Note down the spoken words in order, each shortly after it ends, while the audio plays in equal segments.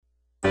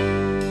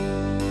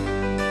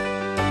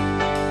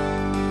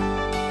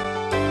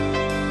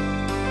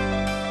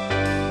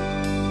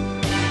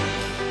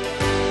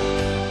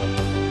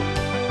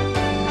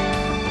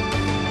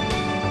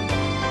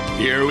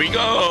Here we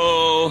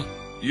go.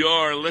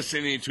 You're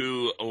listening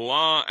to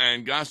Law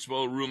and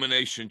Gospel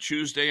Rumination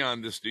Tuesday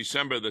on this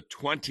December the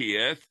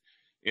 20th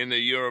in the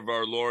year of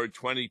our Lord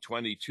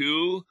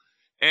 2022.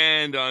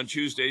 And on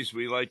Tuesdays,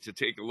 we like to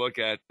take a look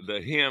at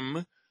the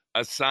hymn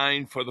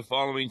assigned for the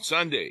following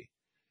Sunday.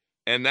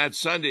 And that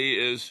Sunday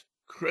is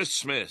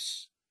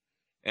Christmas.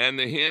 And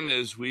the hymn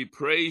is, "We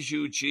Praise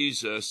You,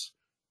 Jesus,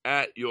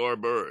 at Your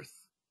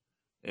Birth."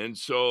 And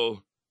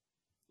so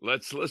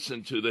let's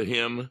listen to the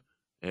hymn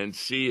and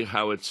see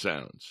how it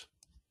sounds.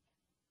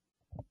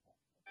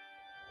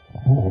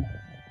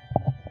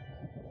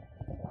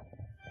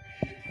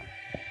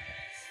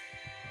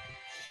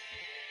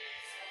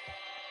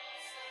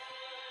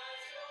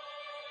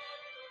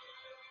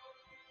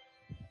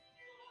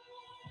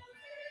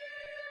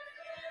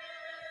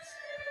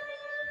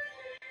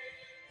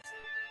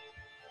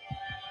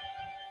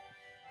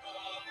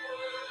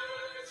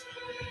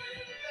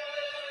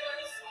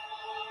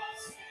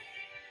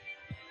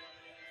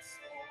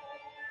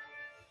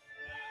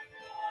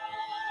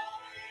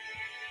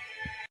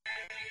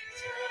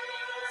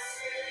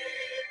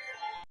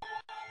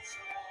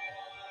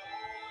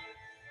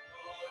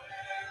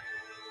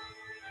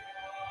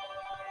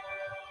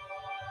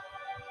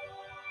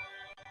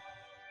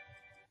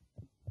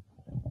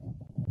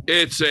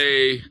 It's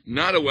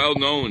not a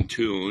well-known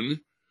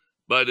tune,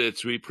 but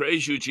it's "We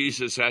Praise You,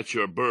 Jesus, at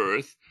Your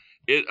Birth."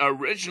 It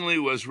originally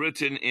was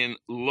written in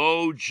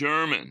Low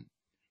German,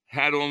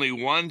 had only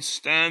one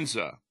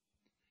stanza.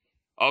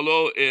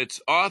 Although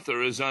its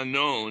author is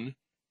unknown,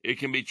 it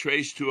can be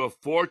traced to a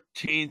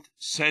 14th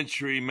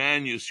century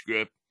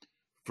manuscript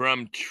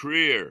from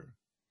Trier.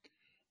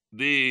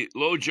 The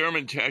Low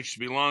German text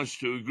belongs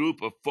to a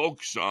group of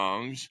folk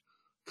songs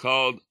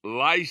called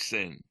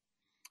Leisen,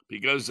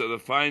 because of the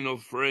final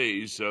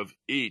phrase of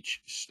each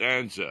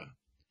stanza.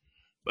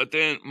 But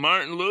then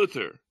Martin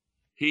Luther,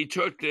 he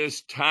took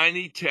this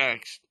tiny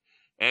text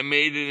and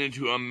made it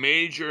into a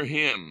major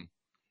hymn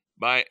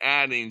by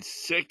adding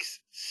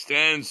 6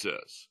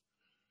 stanzas.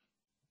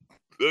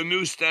 The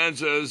new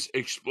stanzas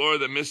explore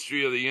the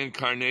mystery of the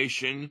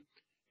Incarnation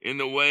in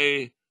the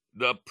way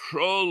the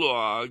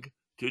prologue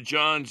to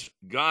John's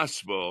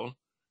Gospel,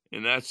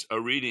 and that's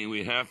a reading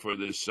we have for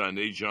this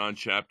Sunday, John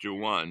chapter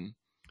 1,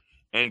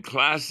 and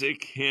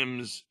classic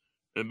hymns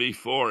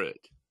before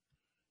it.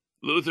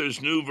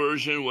 Luther's new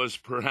version was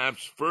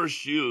perhaps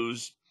first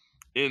used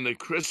in the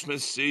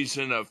Christmas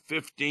season of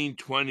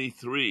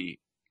 1523,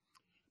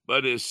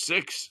 but his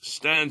 6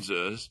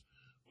 stanzas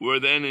were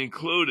then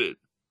included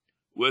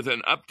with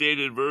an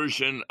updated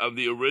version of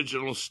the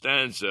original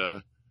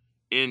stanza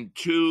in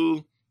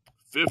 2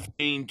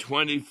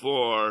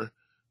 1524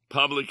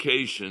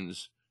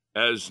 publications,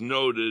 as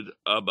noted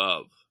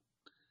above.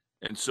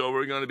 And so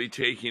we're going to be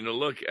taking a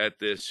look at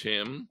this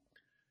hymn.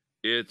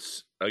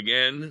 It's,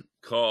 again,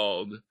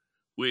 called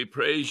 "We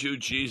Praise You,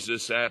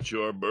 Jesus, at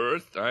Your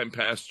Birth." I'm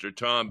Pastor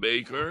Tom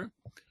Baker,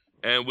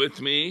 and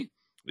with me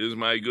is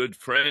my good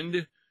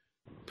friend,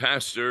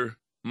 Pastor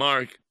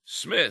Mark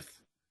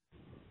Smith.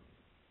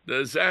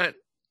 Does that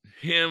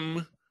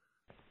hymn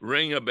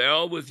ring a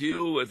bell with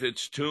you with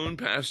its tune,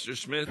 Pastor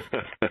Smith?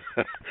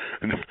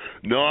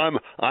 No,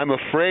 I'm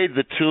afraid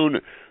the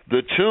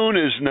tune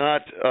is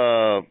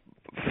not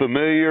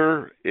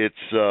familiar.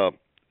 It's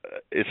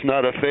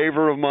not a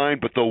favor of mine,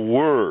 but the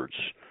words.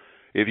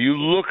 If you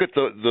look at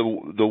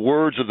the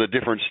words of the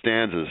different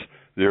stanzas,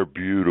 they're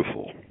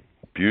beautiful,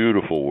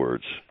 beautiful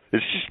words.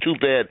 It's just too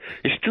bad.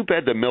 It's too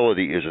bad the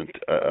melody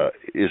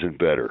isn't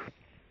better.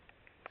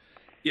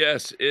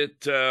 Yes,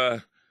 it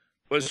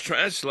was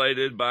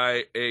translated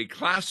by a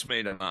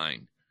classmate of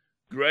mine,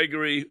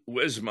 Gregory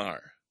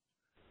Wismar,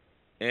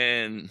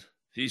 and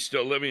he's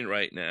still living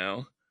right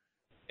now.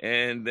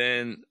 And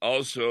then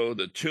also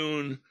the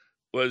tune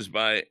was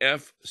by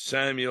F.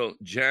 Samuel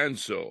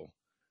Janso,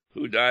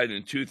 who died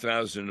in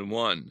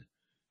 2001,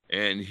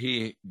 and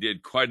he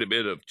did quite a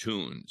bit of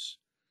tunes.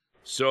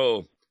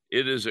 So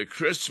it is a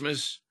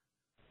Christmas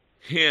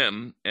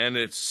hymn, and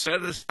it's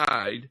set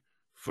aside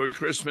for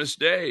Christmas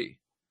Day.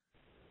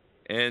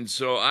 And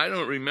so I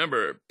don't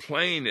remember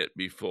playing it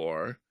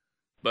before,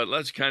 but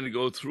let's kind of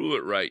go through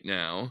it right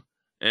now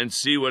and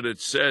see what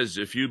it says.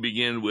 If you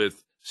begin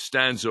with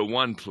stanza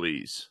 1,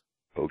 please.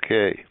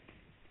 Okay.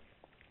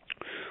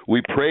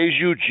 We praise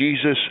you,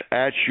 Jesus,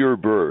 at your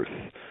birth.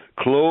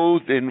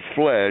 Clothed in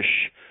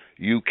flesh,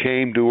 you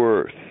came to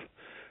earth.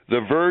 The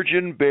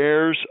Virgin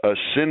bears a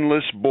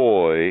sinless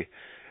boy,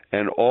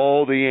 and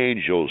all the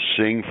angels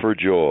sing for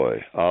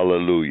joy.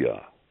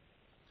 Alleluia.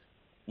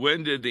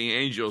 When did the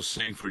angels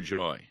sing for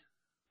joy?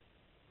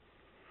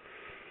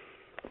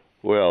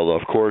 Well,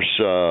 of course,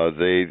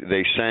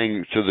 they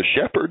sang to the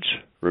shepherds.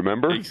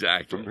 Remember?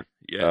 Exactly.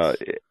 Yes.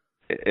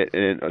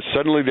 And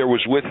suddenly there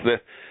was with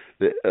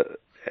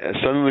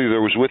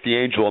the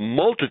angel a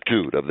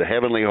multitude of the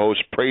heavenly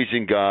host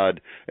praising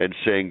God and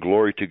saying,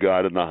 "Glory to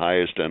God in the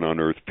highest, and on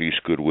earth peace,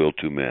 goodwill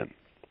to men."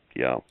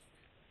 Yeah.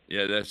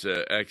 Yeah, that's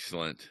an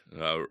excellent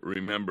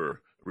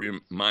reminder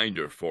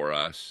for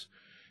us.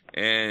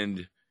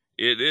 And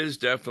it is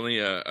definitely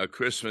a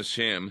Christmas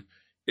hymn.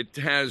 it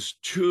has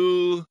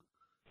two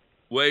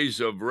ways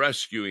of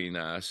rescuing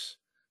us.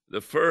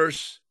 The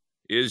first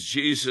is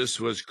Jesus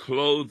was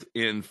clothed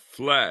in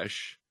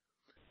flesh.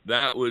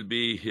 That would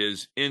be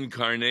his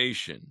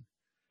incarnation.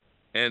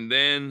 And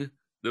then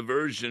the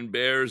Virgin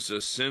bears a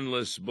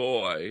sinless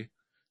boy.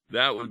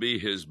 That would be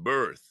his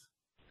birth.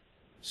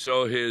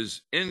 So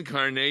his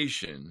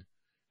incarnation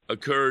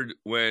occurred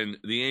when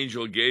the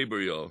angel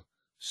Gabriel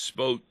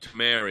spoke to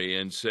Mary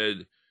and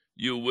said,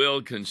 "You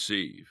will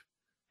conceive."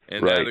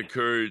 And Right. that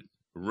occurred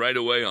right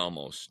away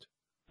almost.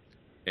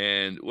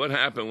 And what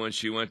happened when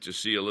she went to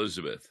see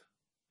Elizabeth?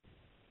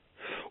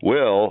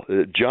 Well,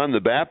 John the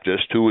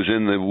Baptist, who was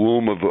in the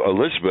womb of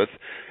Elizabeth,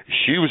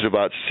 she was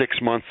about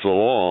 6 months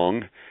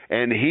along,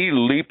 and he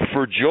leaped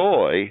for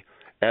joy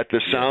at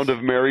the sound Yes.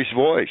 of Mary's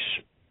voice.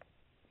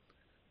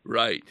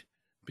 Right,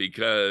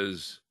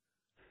 because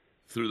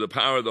through the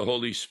power of the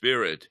Holy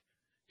Spirit,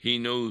 he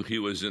knew he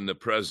was in the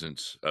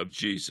presence of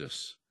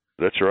Jesus.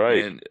 That's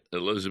right. And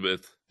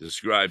Elizabeth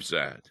describes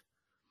that.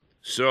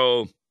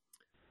 So,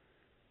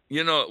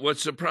 you know, what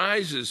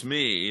surprises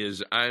me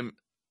is I'm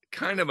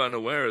kind of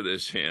unaware of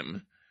this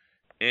hymn,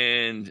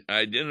 and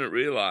I didn't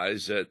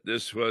realize that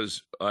this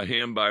was a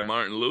hymn by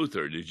Martin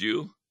Luther. Did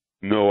you?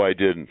 No, I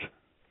didn't.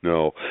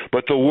 No.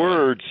 But the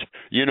words,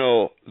 you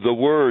know, the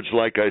words,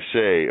 like I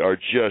say, are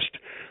just...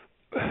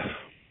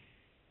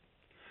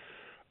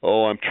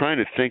 Oh, I'm trying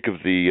to think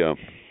of the...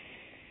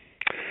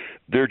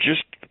 they're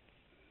just...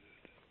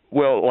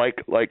 Well,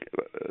 like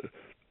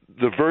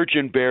the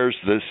Virgin bears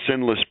the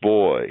sinless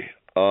boy.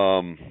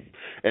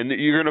 And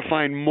you're going to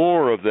find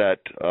more of that.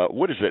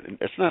 What is it?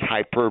 It's not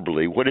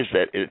hyperbole. What is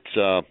that? It's...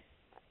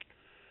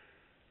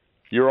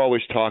 you're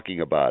always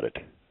talking about it.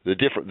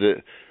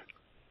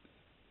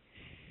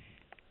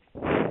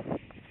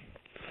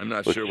 I'm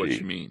not Let's sure what see.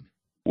 you mean.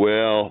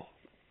 Well,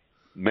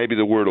 maybe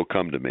the word will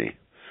come to me.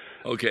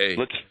 Okay.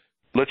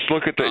 Let's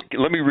look at the...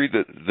 let me read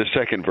the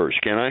second verse,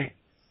 can I?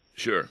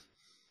 Sure.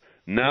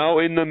 Now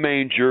in the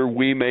manger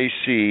we may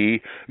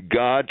see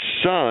God's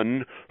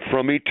Son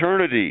from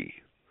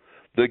eternity,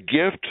 the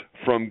gift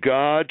from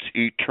God's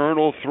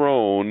eternal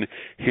throne,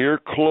 here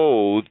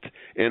clothed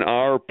in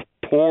our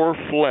poor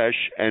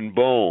flesh and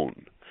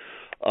bone.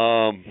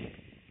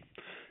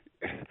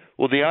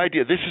 Well, the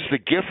idea, this is the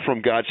gift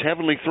from God's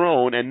heavenly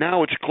throne, and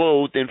now it's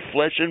clothed in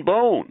flesh and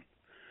bone.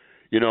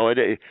 You know,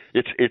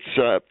 it's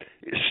a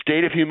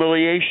state of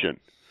humiliation.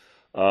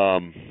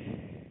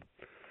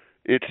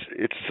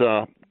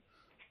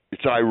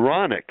 It's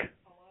ironic.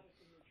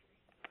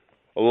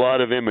 A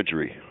lot of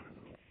imagery.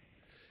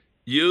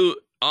 You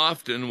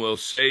often will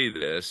say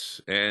this,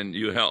 and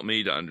you help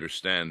me to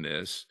understand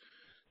this,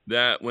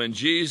 that when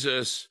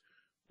Jesus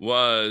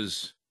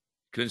was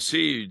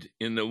conceived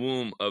in the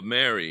womb of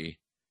Mary,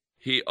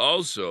 he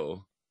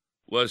also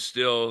was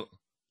still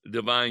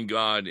divine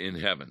God in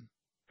heaven.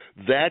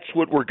 That's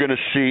what we're going to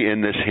see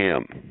in this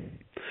hymn.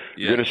 Yes.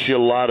 You're going to see a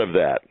lot of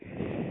that.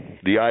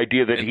 The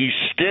idea that he's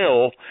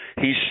still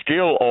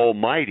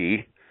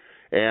almighty,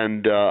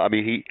 and I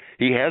mean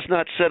he has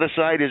not set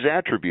aside his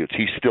attributes.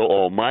 He's still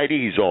almighty.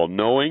 He's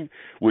all-knowing,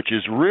 which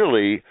is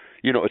really,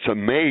 you know, it's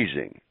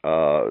amazing.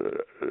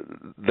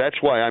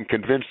 That's why I'm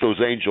convinced those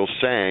angels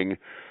sang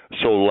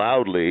so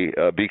loudly,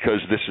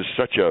 because this is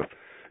such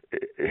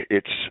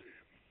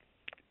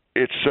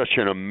it's such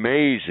an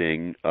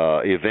amazing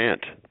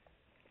event.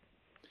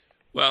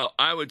 Well,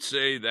 I would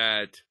say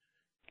that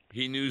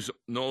he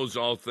knows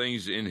all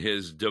things in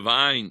his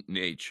divine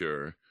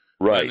nature,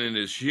 Right. but in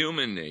his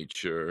human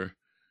nature,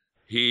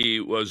 he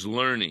was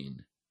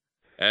learning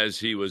as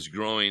he was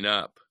growing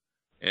up.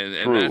 And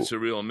that's a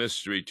real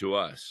mystery to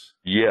us.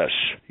 Yes,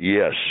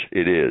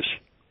 it is.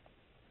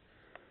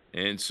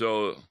 And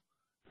so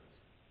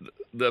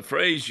the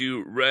phrase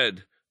you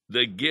read,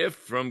 the gift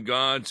from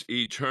God's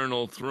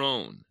eternal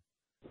throne,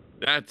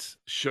 that's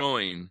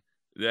showing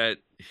that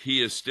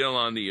he is still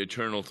on the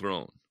eternal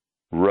throne.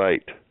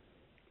 Right.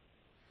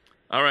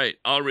 All right,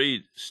 I'll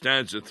read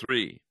stanza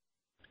 3.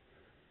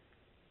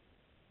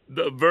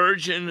 The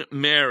Virgin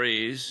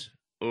Mary's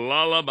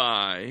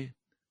lullaby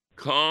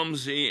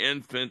calms the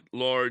infant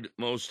Lord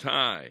Most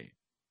High.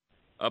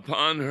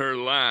 Upon her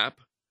lap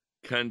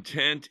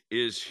content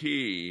is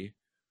he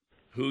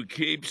who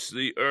keeps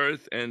the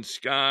earth and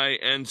sky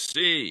and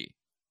sea.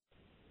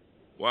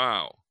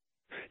 Wow.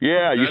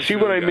 Yeah, you That's see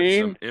what really I got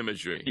mean? some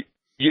imagery.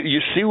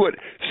 You see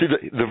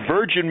the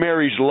Virgin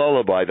Mary's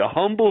lullaby, the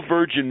humble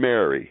Virgin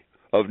Mary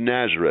of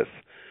Nazareth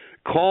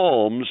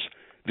calms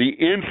the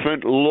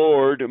infant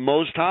Lord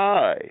Most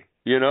High.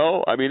 You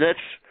know, I mean,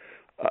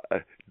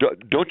 that's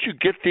don't you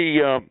get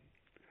the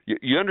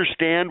you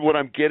understand what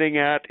I'm getting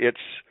at? It's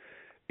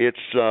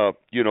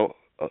you know,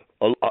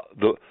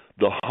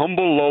 the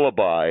humble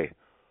lullaby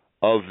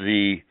of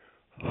the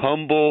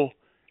humble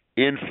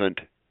infant,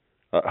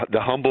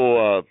 the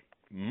humble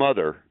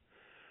mother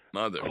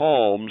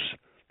calms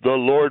the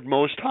Lord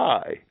Most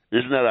High.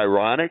 Isn't that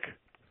ironic?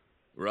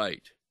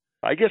 Right.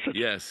 I guess it's,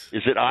 yes.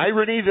 Is it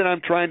irony that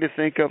I'm trying to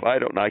think of? I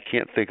don't know. I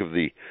can't think of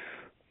the...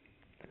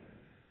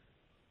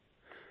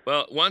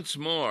 Well, once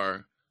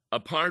more,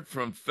 apart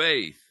from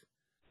faith,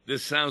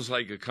 this sounds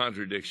like a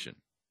contradiction.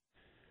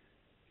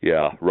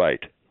 Yeah,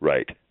 right.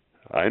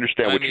 I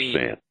understand what you're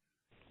saying.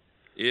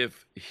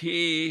 If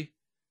he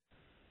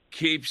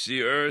keeps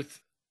the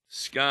earth,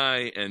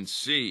 sky, and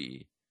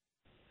sea,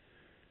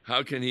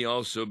 how can he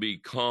also be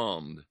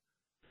calmed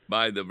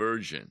by the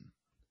Virgin?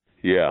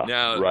 Yeah,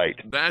 now, right.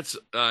 That's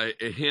a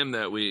hymn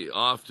that we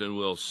often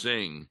will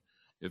sing.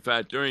 In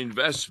fact, during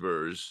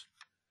Vespers,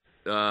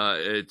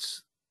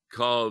 it's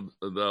called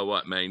the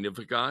what?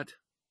 Magnificat?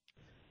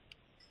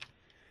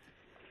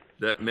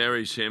 That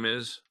Mary's hymn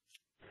is?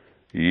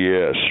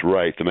 Yes,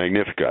 right. The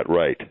Magnificat,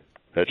 right.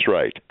 That's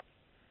right.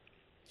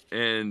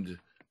 And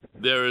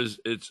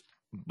it's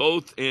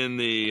both in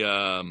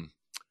the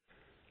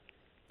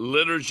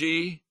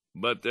liturgy,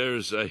 but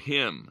there's a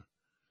hymn,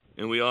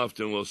 and we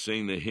often will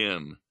sing the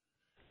hymn.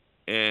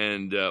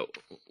 And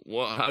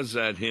how's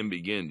that hymn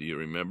begin? Do you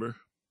remember?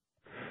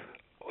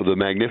 The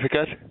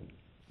Magnificat?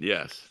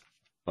 Yes.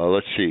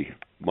 Let's see.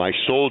 My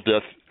soul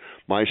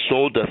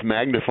doth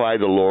magnify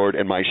the Lord,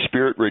 and my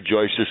spirit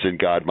rejoices in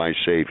God my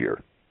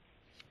Savior.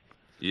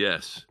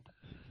 Yes.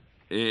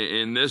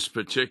 In this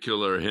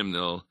particular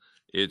hymnal,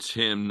 it's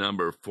hymn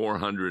number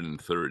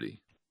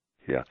 430.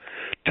 Yeah.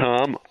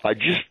 Tom, I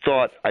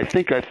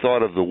think I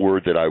thought of the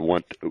word that I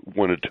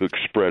wanted to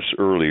express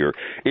earlier.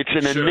 It's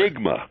an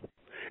enigma.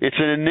 It's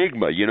an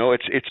enigma. You know,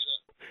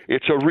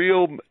 it's a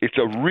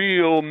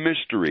real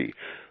mystery.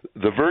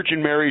 The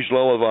Virgin Mary's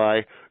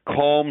lullaby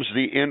calms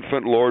the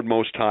infant Lord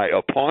Most High.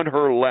 Upon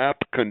her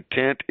lap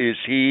content is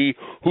he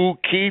who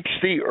keeps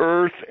the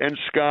earth and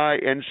sky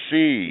and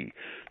sea.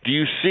 Do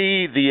you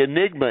see the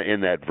enigma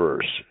in that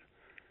verse?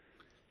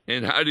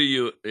 And how do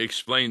you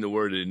explain the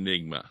word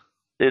enigma?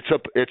 It's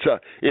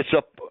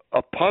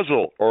a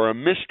puzzle or a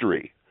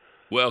mystery.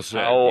 Well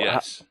said.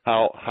 Yes.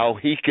 How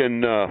he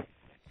can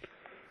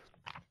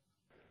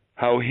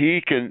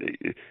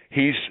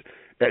he's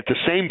at the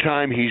same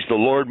time he's the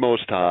Lord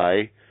Most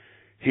High.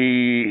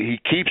 He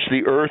keeps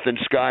the earth and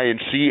sky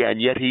and sea,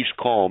 and yet he's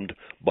calmed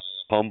by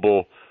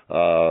humble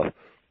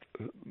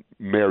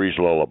Mary's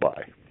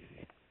lullaby.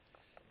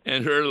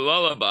 And her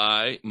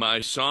lullaby,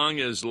 my song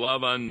is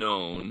love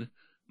unknown,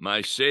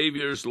 my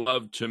Savior's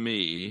love to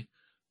me,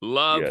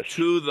 love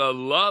to the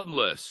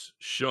loveless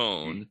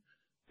shown,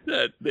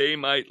 that they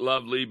might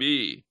lovely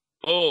be.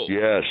 Oh,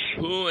 yes.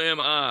 Who am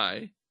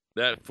I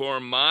that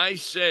for my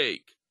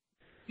sake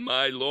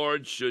my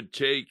Lord should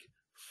take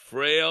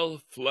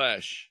frail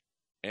flesh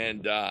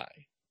and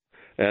die?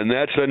 And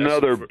that's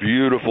another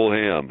beautiful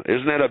hymn.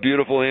 Isn't that a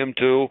beautiful hymn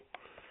too?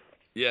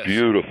 Yes.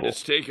 Beautiful.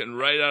 It's taken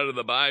right out of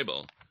the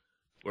Bible,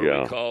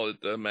 where we call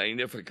it the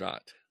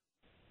Magnificat.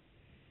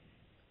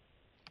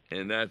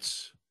 And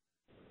that's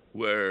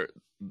where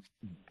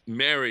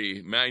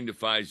Mary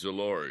magnifies the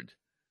Lord.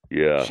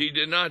 Yeah. She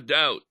did not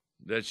doubt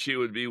that she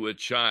would be with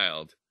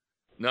child,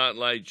 not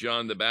like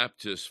John the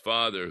Baptist's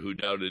father who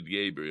doubted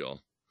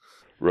Gabriel.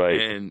 Right.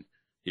 And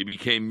he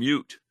became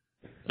mute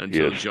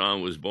until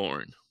John was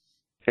born.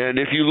 And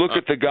if you look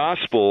at the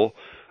gospel,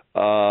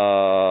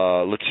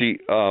 let's see.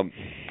 I'm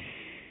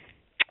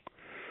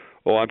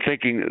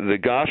thinking the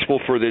gospel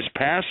for this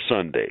past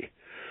Sunday.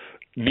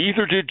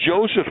 Neither did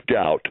Joseph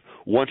doubt.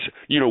 Once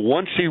he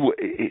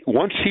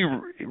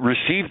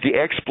received the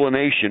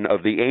explanation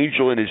of the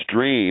angel in his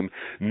dream,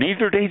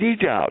 neither did he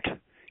doubt.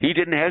 He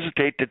didn't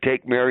hesitate to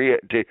take Mary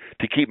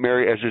to keep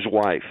Mary as his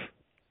wife.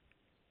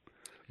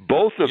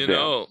 Both of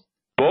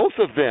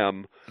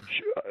them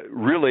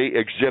really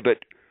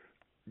exhibit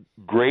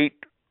great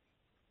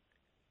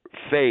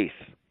faith,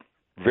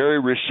 very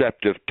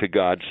receptive to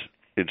God's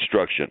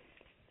instruction.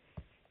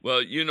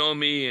 Well, you know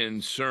me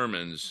in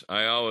sermons,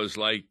 I always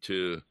like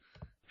to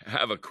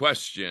have a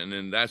question,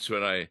 and that's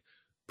what I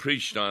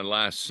preached on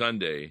last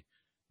Sunday.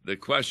 The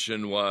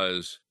question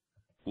was,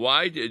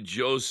 why did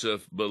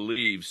Joseph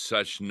believe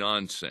such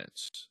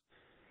nonsense?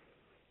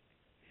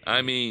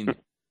 I mean,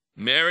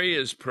 Mary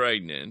is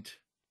pregnant.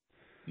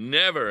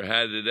 Never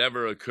had it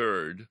ever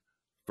occurred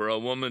for a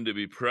woman to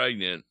be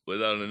pregnant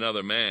without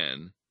another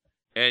man.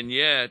 And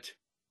yet,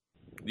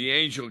 the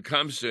angel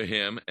comes to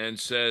him and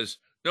says,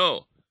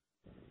 no,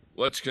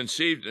 what's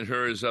conceived in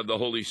her is of the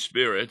Holy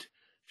Spirit.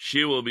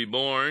 She will be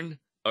born,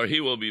 or he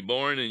will be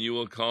born, and you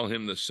will call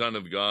him the Son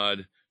of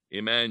God,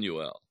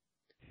 Emmanuel.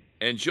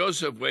 And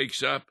Joseph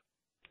wakes up,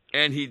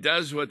 and he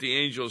does what the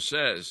angel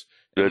says.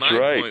 And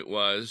my point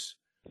was,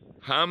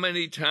 how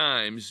many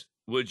times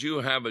would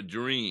you have a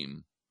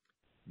dream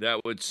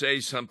that would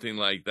say something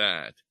like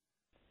that,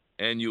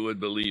 and you would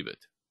believe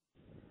it?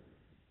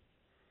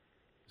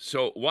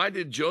 So why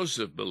did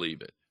Joseph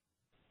believe it?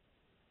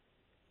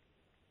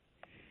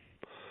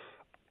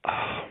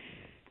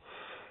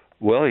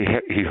 Well,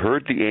 he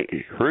heard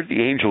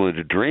the angel in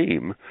a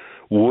dream.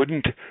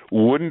 Wouldn't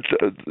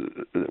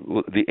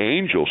the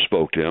angel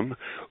spoke to him?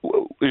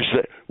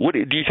 What do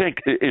you think?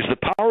 Is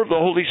the power of the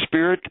Holy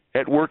Spirit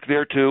at work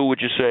there too? Would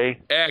you say?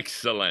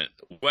 Excellent.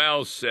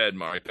 Well said,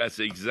 Mark. That's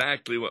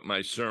exactly what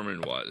my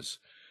sermon was.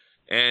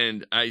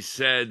 And I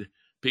said,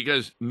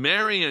 because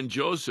Mary and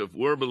Joseph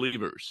were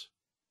believers.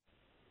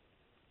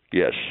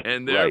 Yes.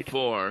 And Right.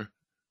 therefore,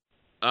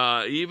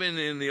 even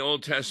in the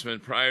Old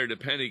Testament prior to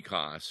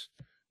Pentecost,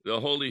 the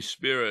Holy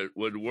Spirit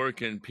would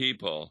work in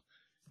people.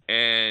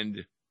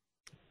 And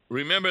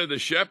remember, the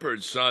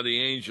shepherds saw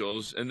the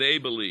angels and they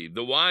believed.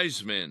 The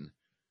wise men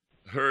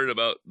heard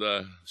about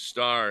the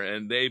star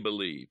and they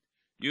believed.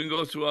 You can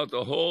go throughout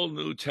the whole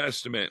New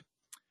Testament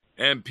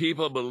and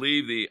people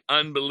believe the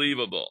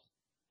unbelievable.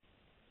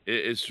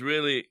 It's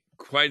really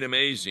quite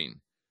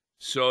amazing.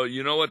 So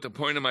you know what the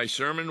point of my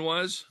sermon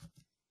was?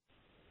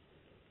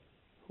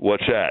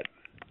 What's that?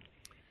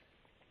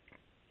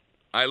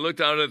 I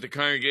looked out at the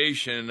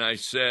congregation and I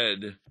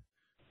said,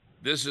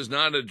 this is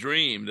not a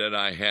dream that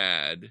I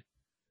had,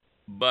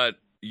 but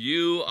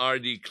you are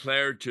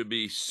declared to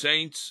be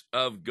saints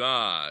of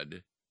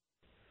God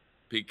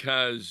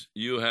because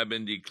you have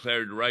been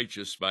declared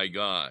righteous by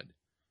God.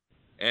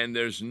 And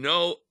there's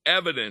no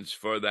evidence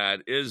for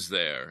that, is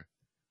there,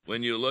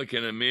 when you look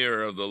in a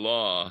mirror of the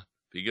law,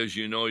 because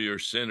you know you're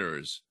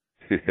sinners.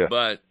 Yeah.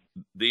 But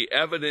the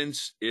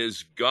evidence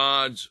is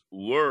God's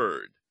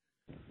word,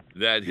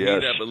 that he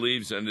Yes. that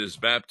believes and is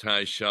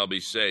baptized shall be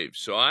saved.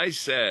 So I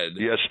said,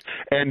 Yes.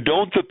 And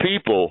don't the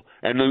people,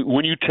 and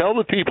when you tell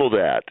the people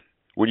that,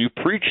 when you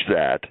preach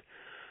that,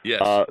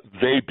 yes,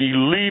 they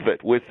believe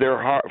it with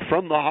their heart,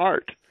 from the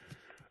heart.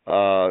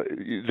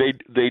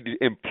 They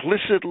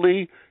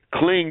implicitly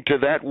cling to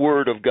that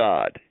word of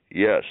God.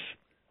 Yes.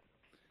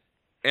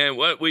 and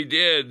what we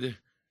did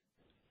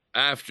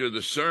after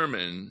the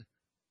sermon,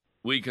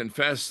 we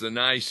confessed the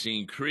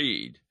Nicene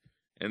Creed.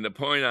 And the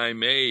point I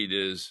made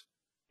is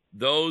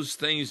those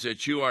things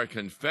that you are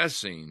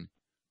confessing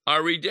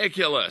are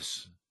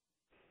ridiculous.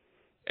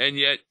 And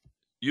yet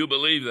you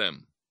believe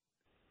them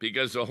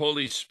because the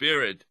Holy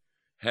Spirit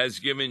has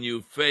given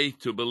you faith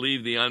to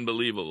believe the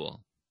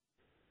unbelievable.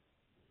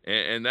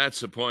 And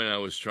that's the point I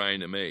was trying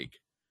to make.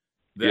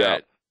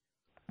 That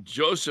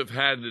Joseph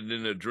had it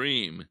in a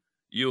dream,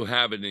 you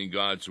have it in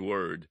God's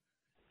word.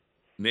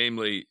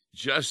 Namely,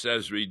 just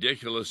as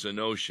ridiculous a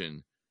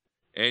notion,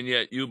 and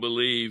yet you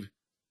believe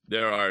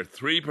there are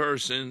three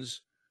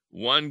persons,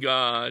 one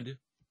God,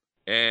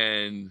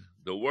 and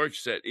the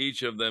works that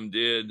each of them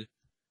did.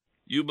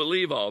 You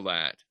believe all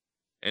that,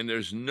 and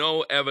there's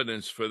no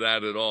evidence for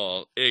that at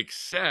all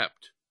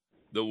except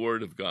the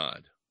Word of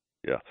God.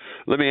 Yeah.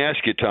 Let me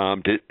ask you,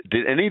 Tom,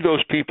 did any of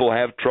those people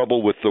have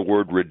trouble with the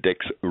word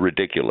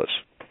ridiculous?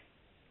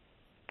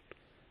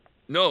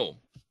 No,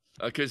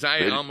 because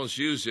I almost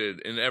use it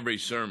in every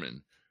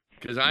sermon,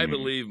 because I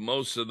believe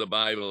most of the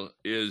Bible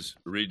is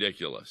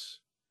ridiculous.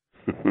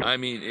 I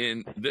mean,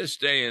 in this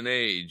day and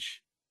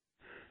age,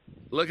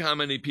 look how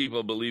many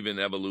people believe in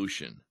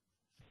evolution.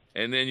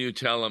 And then you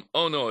tell them,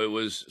 oh, no, it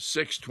was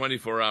 6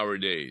 24-hour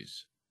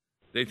days.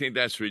 They think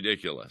that's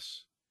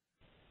ridiculous.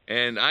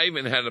 And I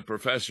even had a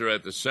professor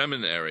at the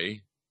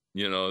seminary,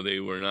 you know, they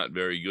were not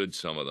very good,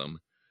 some of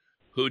them,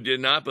 who did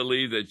not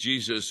believe that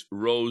Jesus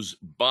rose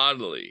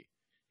bodily.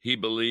 He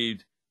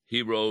believed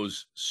he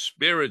rose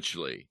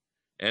spiritually,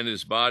 and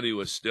his body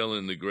was still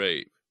in the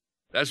grave.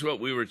 That's what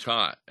we were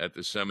taught at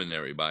the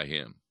seminary by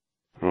him.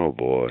 Oh,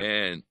 boy.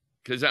 And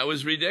because that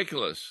was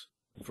ridiculous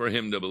for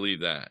him to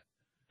believe that.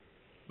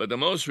 But the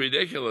most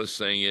ridiculous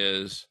thing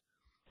is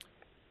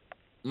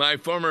my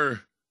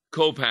former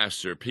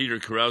co-pastor, Peter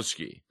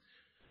Kurowski.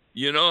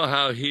 You know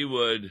how he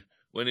would,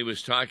 when he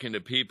was talking to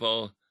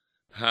people,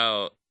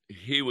 how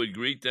he would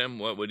greet them?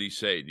 What would he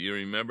say? Do you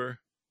remember?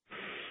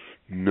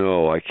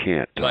 No, I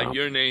can't, Tom. Like,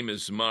 your name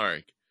is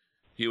Mark.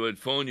 He would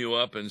phone you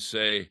up and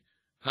say,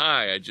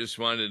 hi, I just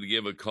wanted to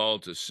give a call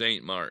to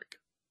St. Mark.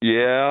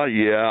 Yeah,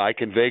 I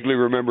can vaguely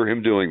remember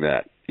him doing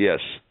that. Yes.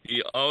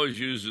 He always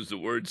uses the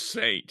word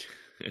saint.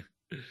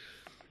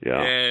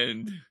 Yeah.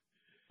 And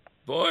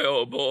boy,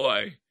 oh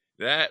boy,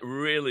 that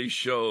really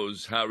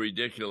shows how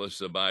ridiculous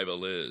the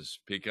Bible is,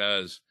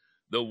 because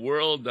the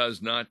world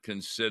does not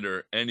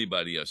consider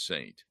anybody a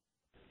saint.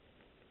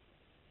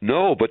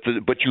 No, but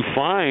you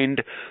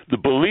find the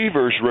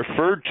believers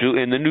referred to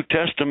in the New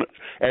Testament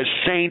as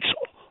saints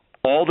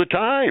all the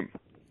time.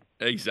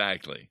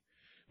 Exactly,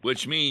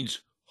 which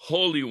means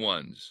holy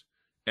ones.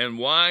 And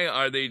why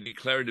are they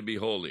declared to be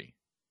holy?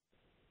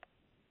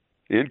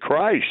 In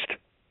Christ.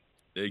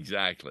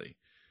 Exactly.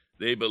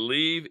 They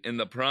believe in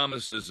the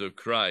promises of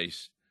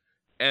Christ,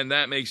 and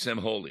that makes them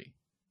holy.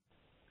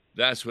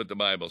 That's what the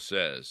Bible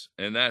says,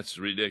 and that's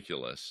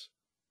ridiculous,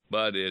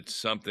 but it's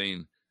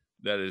something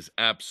that is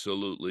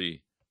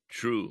absolutely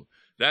true.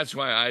 That's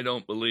why I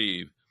don't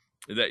believe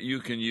that you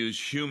can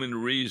use human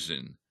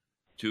reason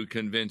to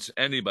convince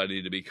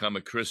anybody to become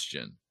a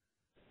Christian,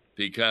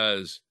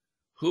 because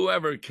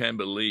whoever can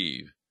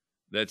believe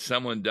that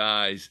someone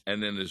dies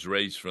and then is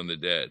raised from the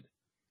dead?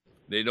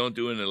 They don't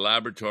do it in the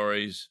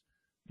laboratories.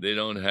 They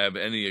don't have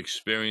any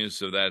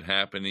experience of that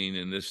happening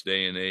in this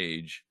day and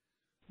age,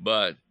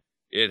 but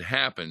it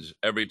happens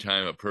every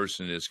time a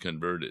person is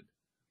converted.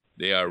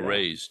 They are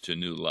raised to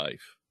new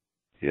life.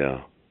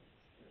 Yeah.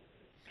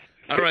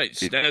 All right,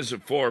 stanza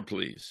 4,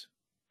 please.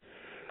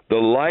 The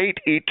light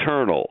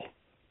eternal,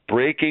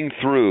 breaking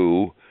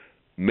through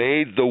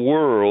made the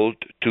world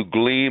to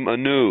gleam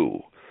anew.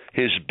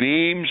 His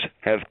beams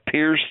have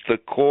pierced the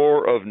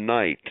core of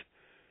night.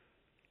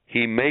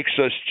 He makes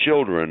us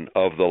children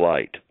of the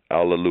light.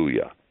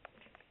 Hallelujah.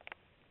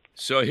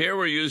 So here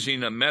we're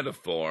using a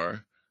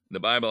metaphor. The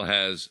Bible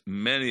has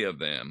many of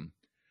them.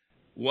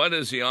 What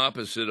is the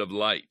opposite of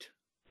light?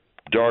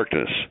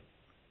 Darkness.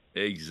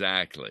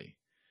 Exactly.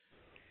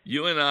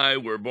 You and I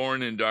were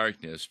born in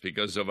darkness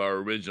because of our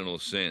original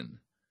sin.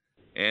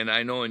 And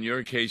I know in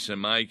your case and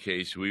my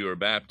case, we were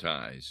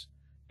baptized,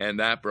 and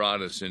that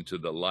brought us into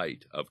the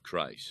light of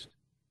Christ.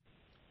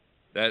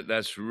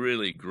 That's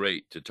really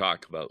great to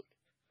talk about.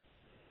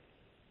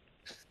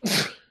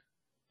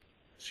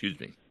 Excuse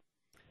me.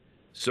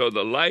 So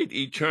the light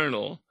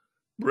eternal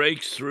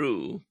breaks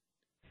through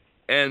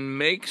and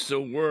makes the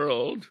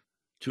world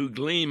to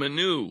gleam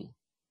anew.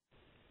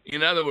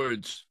 In other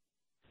words,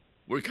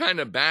 we're kind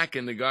of back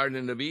in the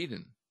Garden of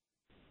Eden.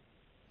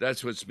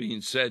 That's what's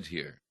being said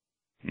here.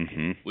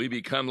 Mm-hmm. We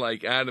become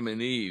like Adam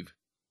and Eve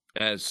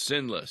as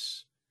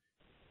sinless,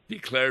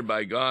 declared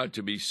by God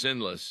to be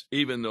sinless,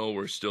 even though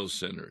we're still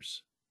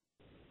sinners.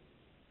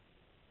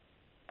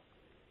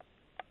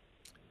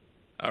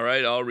 All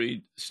right, I'll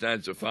read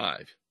stanza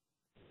 5.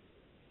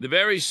 The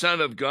very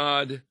Son of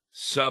God,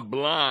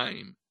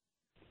 sublime,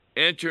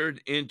 entered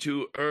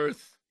into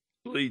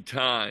earthly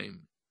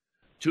time.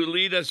 To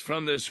lead us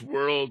from this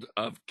world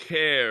of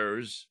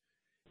cares,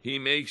 he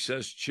makes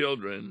us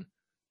children,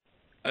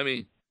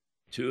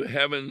 to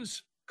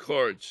heaven's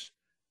courts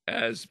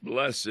as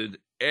blessed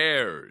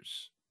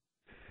heirs.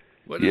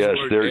 What does the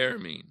word heir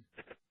mean?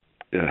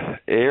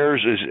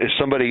 Heirs is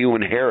somebody who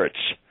inherits.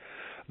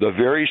 The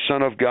very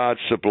Son of God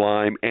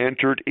sublime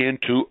entered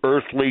into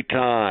earthly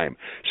time.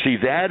 See,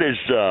 that is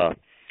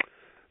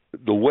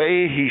the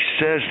way he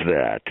says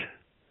that.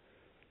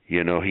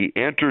 You know, he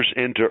enters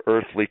into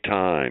earthly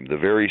time, the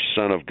very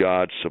Son of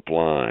God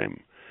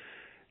sublime.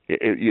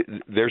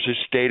 There's a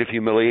state of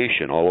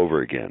humiliation all over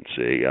again,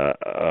 see.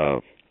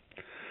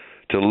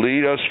 To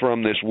lead us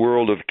from this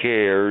world of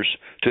cares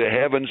to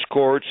heaven's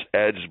courts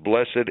as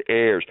blessed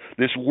heirs.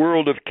 This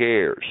world of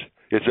cares.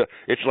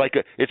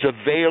 It's a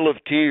veil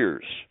of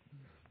tears.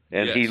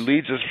 And yes. He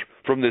leads us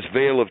from this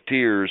veil of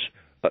tears,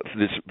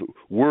 this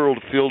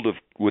world filled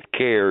with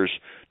cares,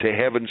 to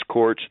heaven's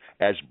courts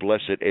as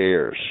blessed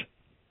heirs.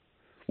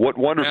 What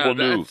wonderful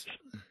news.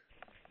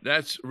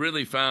 That's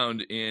really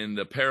found in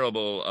the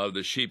parable of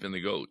the sheep and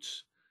the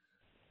goats.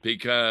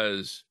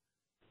 Because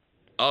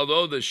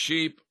although the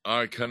sheep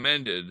are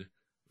commended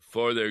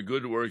for their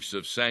good works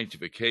of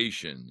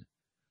sanctification,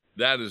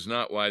 that is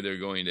not why they're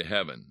going to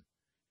heaven.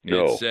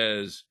 No. It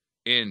says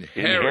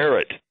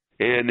inherit.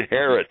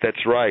 Inherit,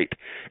 that's right.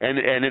 And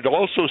it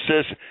also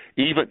says,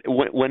 even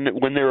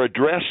when they're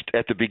addressed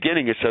at the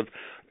beginning, it says,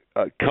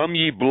 come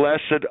ye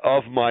blessed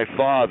of my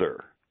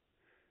Father.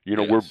 You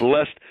know, yes. We're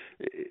blessed,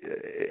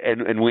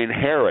 and we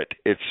inherit.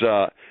 It's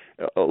a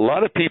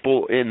lot of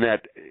people in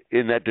that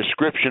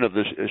description of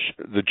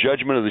the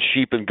judgment of the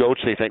sheep and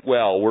goats. They think,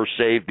 well, we're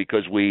saved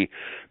because we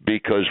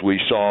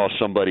saw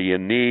somebody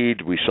in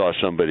need, we saw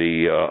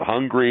somebody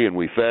hungry, and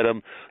we fed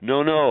them.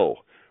 No,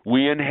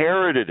 we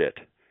inherited it.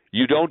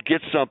 You don't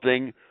get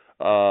something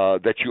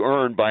that you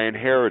earn by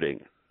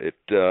inheriting it,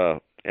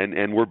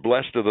 and we're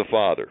blessed of the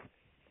Father.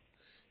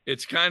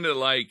 It's kind of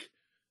like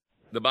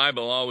the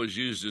Bible always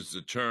uses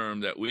the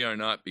term that we are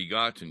not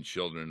begotten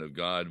children of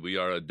God. We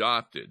are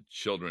adopted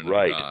children of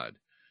God.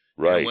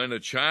 Right. And when a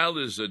child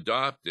is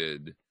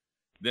adopted,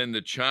 then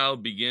the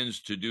child begins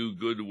to do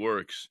good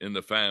works in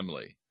the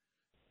family.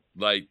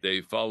 Like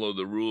they follow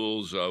the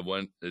rules of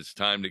when it's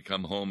time to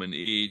come home and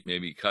eat,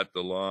 maybe cut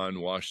the lawn,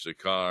 wash the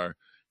car,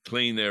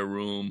 clean their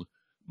room.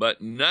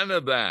 But none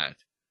of that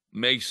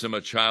makes them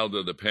a child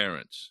of the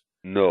parents.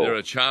 No. They're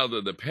a child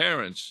of the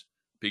parents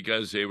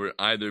because they were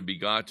either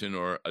begotten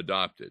or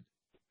adopted.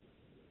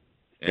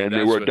 And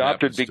they were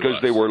adopted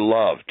because they were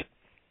loved.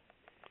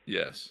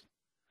 Yes.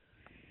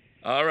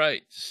 All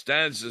right.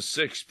 Stanza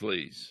 6,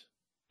 please.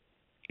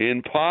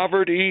 In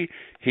poverty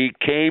he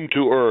came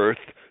to earth,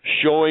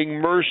 showing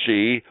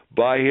mercy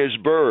by his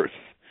birth.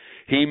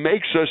 He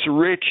makes us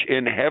rich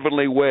in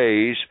heavenly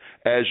ways,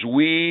 as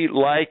we,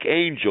 like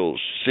angels,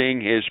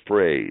 sing his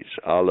praise.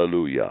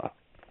 Hallelujah.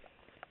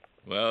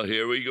 Well,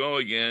 here we go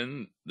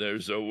again.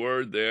 There's a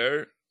word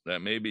there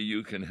that maybe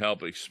you can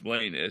help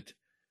explain it,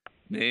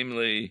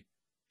 namely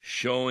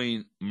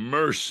showing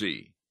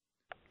mercy.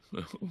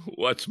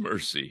 What's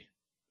mercy?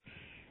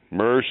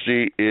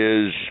 Mercy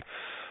is,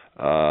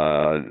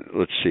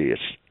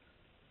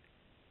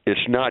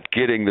 it's not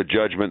getting the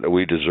judgment that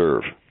we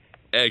deserve.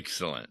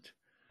 Excellent.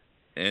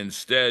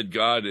 Instead,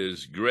 God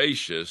is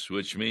gracious,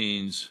 which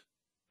means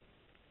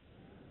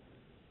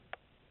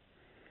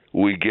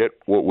we get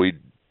what we,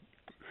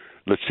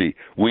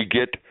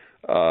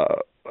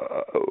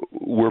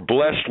 we're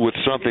blessed with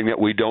something that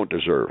we don't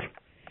deserve.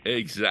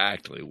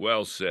 Exactly.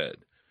 Well said.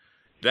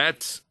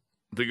 That's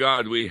the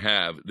God we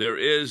have. There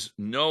is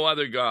no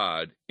other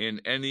God in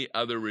any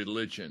other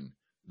religion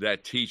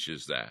that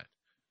teaches that.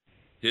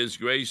 His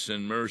grace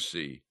and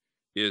mercy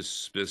is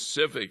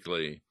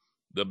specifically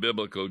the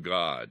biblical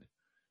God.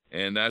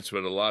 And that's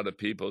what a lot of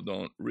people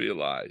don't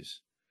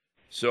realize.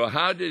 So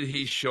how did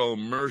he show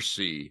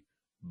mercy?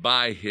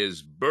 By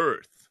his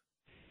birth.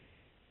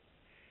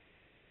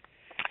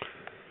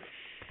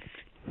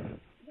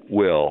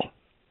 Well,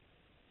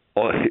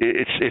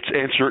 it's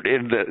answered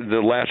in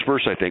the last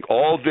verse, I think.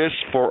 All this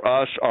for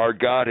us our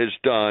God has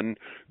done,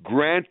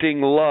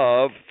 granting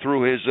love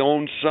through his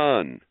own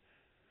Son.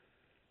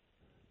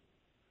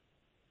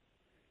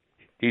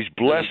 He's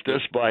blessed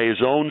us by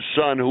his own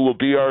Son who will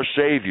be our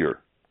Savior.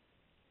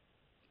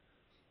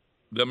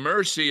 The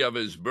mercy of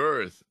his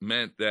birth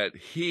meant that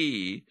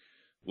he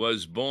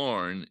was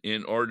born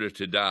in order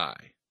to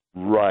die.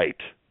 Right.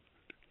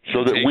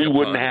 So that we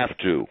wouldn't have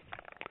to.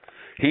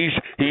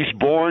 He's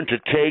born to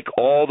take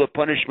all the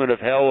punishment of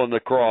hell on the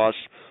cross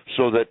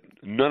so that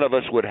none of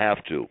us would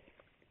have to.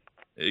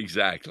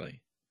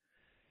 Exactly.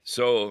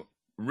 So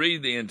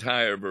read the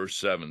entire verse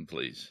 7,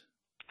 please.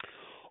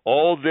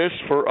 All this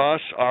for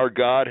us our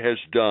God has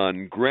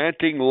done,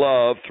 granting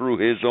love through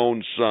his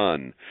own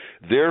Son.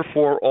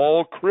 Therefore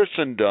all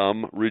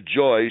Christendom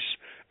rejoice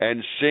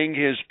and sing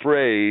his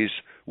praise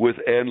with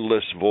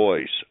endless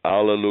voice.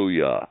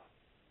 Alleluia.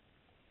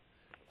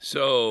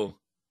 So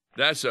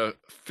that's a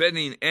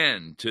fitting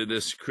end to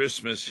this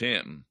Christmas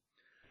hymn,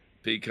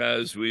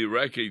 because we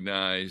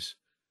recognize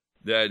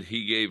that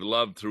he gave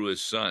love through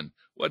his Son.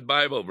 What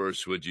Bible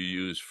verse would you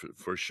use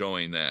for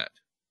showing that?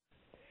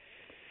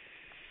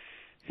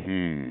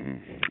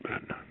 Tom,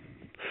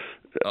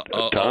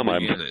 I'll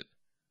begin it.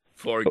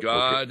 For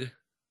God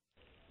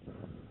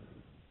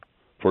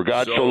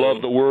so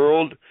loved the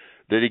world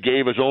that he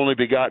gave his only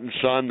begotten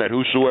Son, that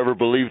whosoever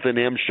believeth in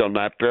him shall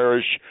not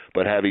perish,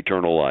 but have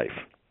eternal life.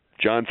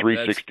 John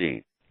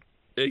 3:16.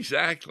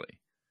 Exactly.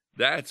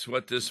 That's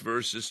what this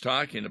verse is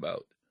talking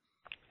about.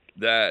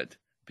 That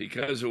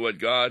because of what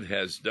God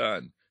has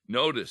done.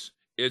 Notice,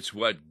 it's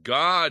what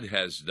God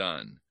has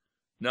done,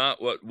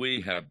 not what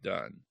we have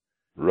done.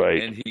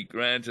 Right. And he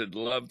granted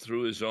love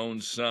through his own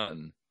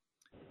Son.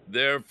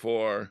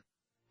 Therefore,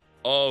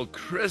 all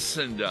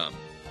Christendom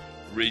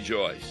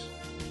rejoice.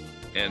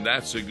 And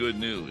that's the good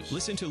news.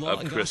 Listen to Law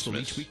and Christmas.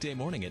 Gospel each weekday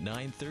morning at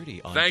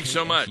 9:30 on Thanks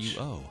so much.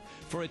 KFUO.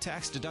 For a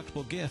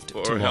tax-deductible gift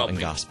For to Law helping.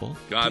 and Gospel,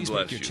 God please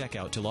bless make your you. check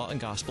out to Law and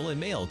Gospel and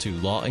mail to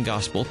Law and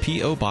Gospel,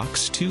 P.O.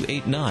 Box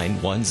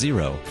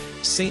 28910,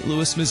 St.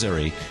 Louis,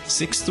 Missouri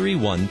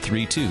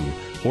 63132,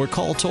 or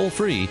call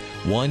toll-free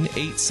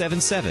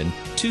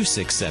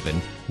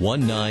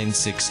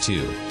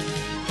 1-877-267-1962.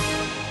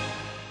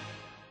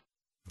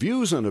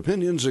 Views and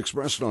opinions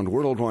expressed on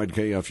Worldwide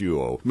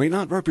KFUO may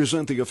not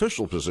represent the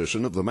official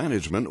position of the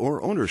management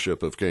or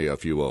ownership of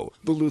KFUO,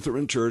 the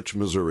Lutheran Church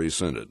Missouri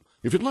Synod.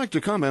 If you'd like to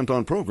comment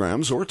on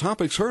programs or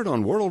topics heard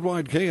on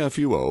Worldwide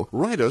KFUO,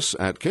 write us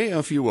at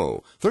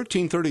KFUO,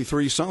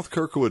 1333 South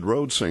Kirkwood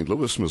Road, St.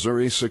 Louis,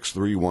 Missouri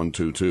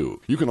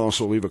 63122. You can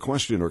also leave a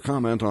question or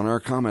comment on our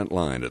comment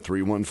line at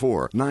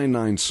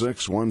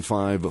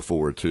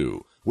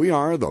 314-996-1542. We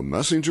are the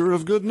messenger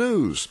of good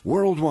news,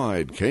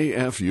 Worldwide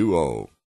KFUO.